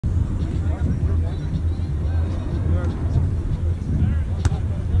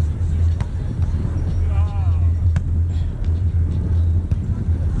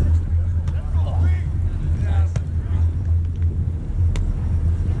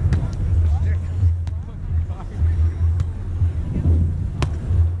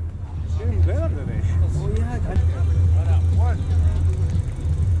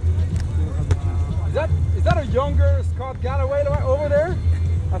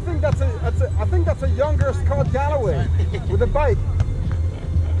I think that's a younger Scott Galloway with a bike.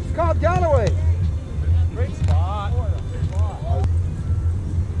 Scott Galloway. Great spot.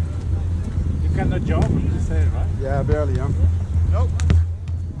 You cannot jump, you say, right? Yeah, barely, huh? Nope.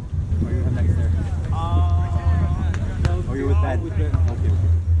 Or you're next there? Or you're with Ben? With Ben. Okay.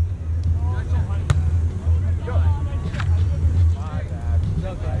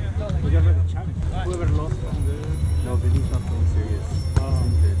 We got ready to challenge. Whoever lost from the... No, Vinny's not playing serious.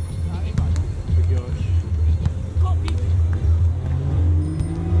 For Josh.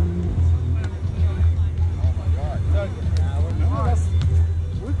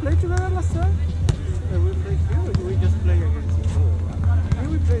 We played together last time? We played here or did we just play against each other? Here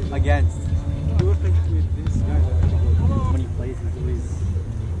we played Against? We were playing with this guy that I go. When he plays, he's always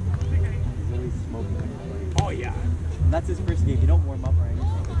smoking when he plays. Oh yeah. And that's his first game. You don't warm up or anything.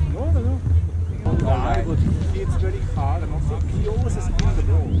 No. Guy, but he hits very hard and also he always spins the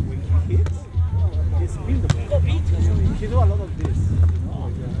ball. When he hits, he spins the ball. He do a lot of this.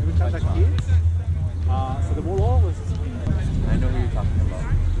 Every time that hits, so the ball always spins. I know who you're talking about.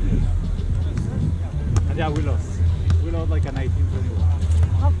 And yeah, we lost. We lost like a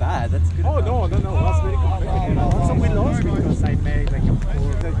 19-21. Not bad. That's good. Oh no, it was very competitive. Also we lost because I made like a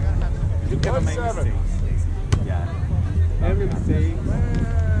 4. You cannot make mistakes. Yeah. Every mistake.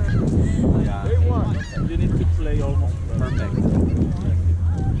 Yeah. You need to play almost Perfect.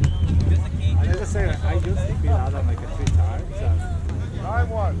 And as I said, I just beat Adam like 3 times.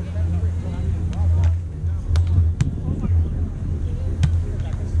 9-1.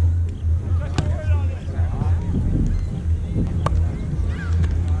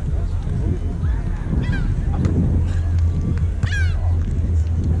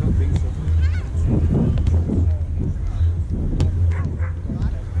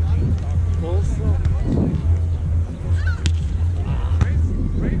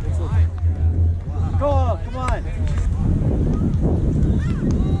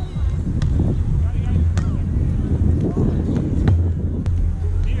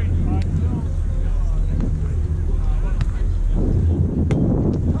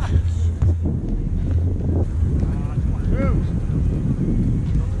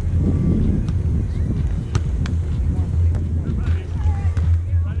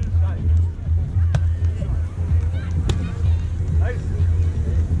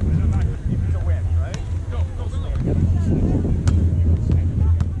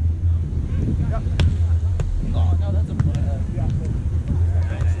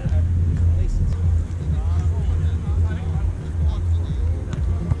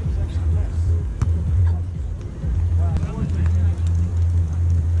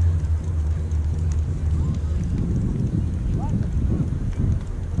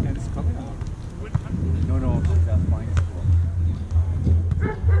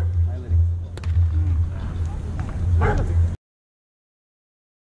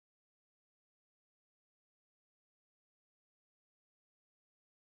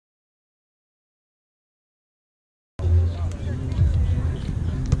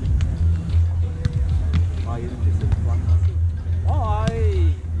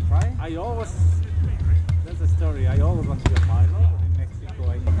 I always, that's the story, I always want to be a pilot, but in Mexico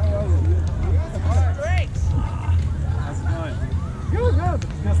I That's good. Good.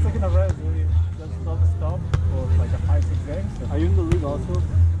 Just taking a rest, really. Just non-stop for like a 5-6 games. Are you in the league also?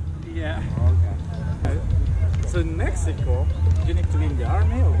 Yeah. Oh, okay. So in Mexico, you need to be in the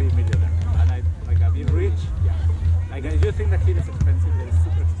army or be military. And I've been rich, yeah. Like you think that here is expensive, it is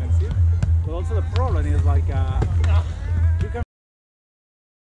super expensive. But also the problem is like, you can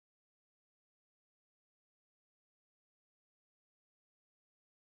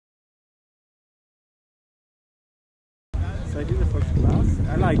So I did the first class,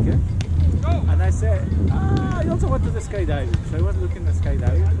 I like it. And I said, I also went to the skydiving. So I was looking at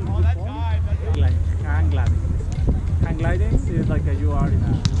skydiving. Like hang gliding. Hang gliding is like you are in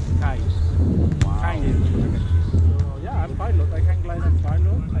a kite. Wow. Hanging. So yeah, I'm pilot. I hang glide and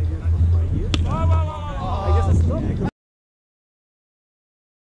pilot. I did it for 5 years. I just stopped.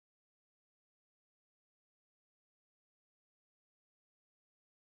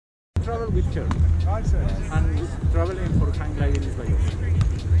 Travel with church. And traveling for hang gliding is like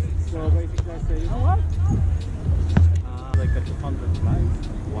so basically I say, you know what? Like a 200 flights.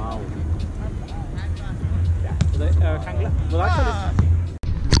 Wow. Yeah. The hang glide. But actually,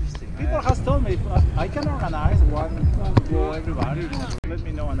 people have told me if I can organize one for everybody. Let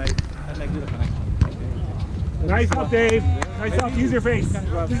me know and I do the connection. Nice up, Dave. Nice up. Use your face.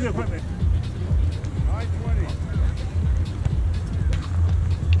 Use your equipment.